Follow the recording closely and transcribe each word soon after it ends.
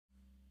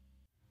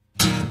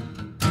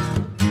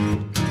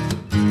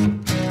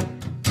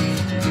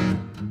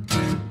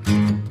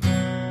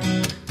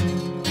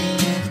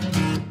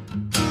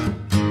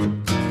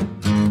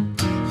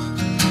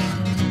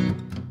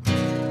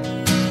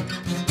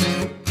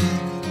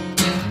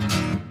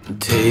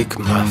take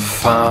my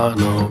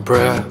final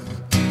breath.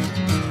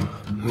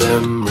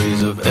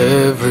 Memories of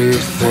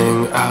everything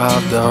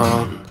I've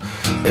done,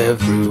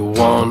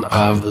 everyone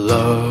I've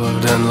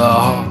loved and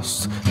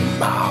lost, in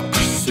my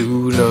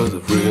pursuit of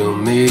the real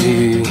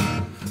me.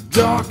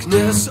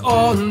 Darkness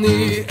on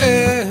the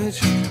edge,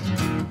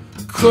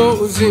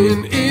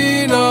 closing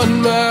in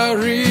on my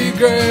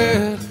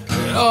regret.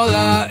 And all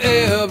I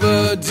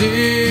ever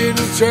did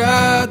was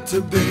try to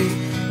be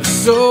a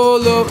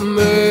solo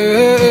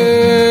man,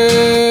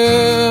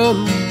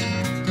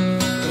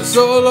 a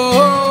solo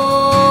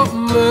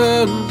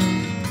man,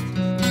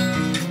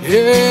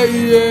 yeah,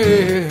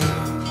 yeah,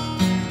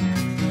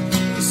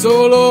 a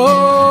solo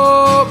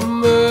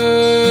man.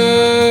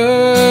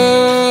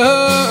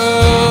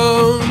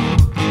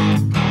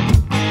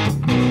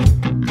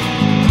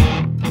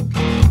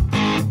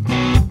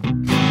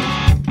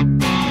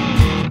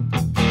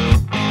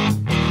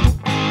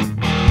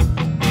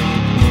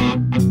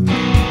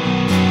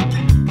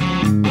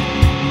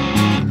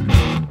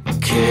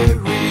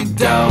 Carried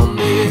down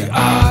the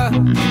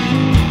aisle,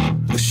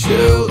 a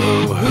shell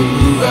of who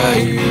I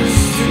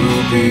used to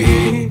be,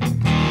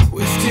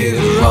 with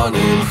tears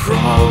running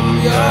from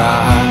your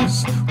eyes.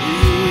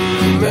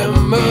 Will you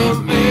remember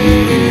me?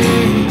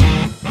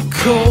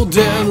 Cold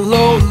and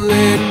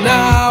lonely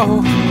now,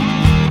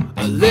 I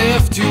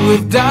left you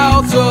with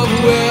doubts of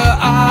where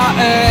I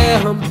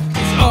am.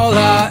 'Cause all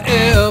I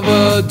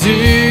ever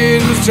did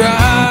was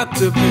try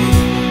to be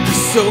a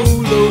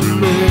solo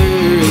man.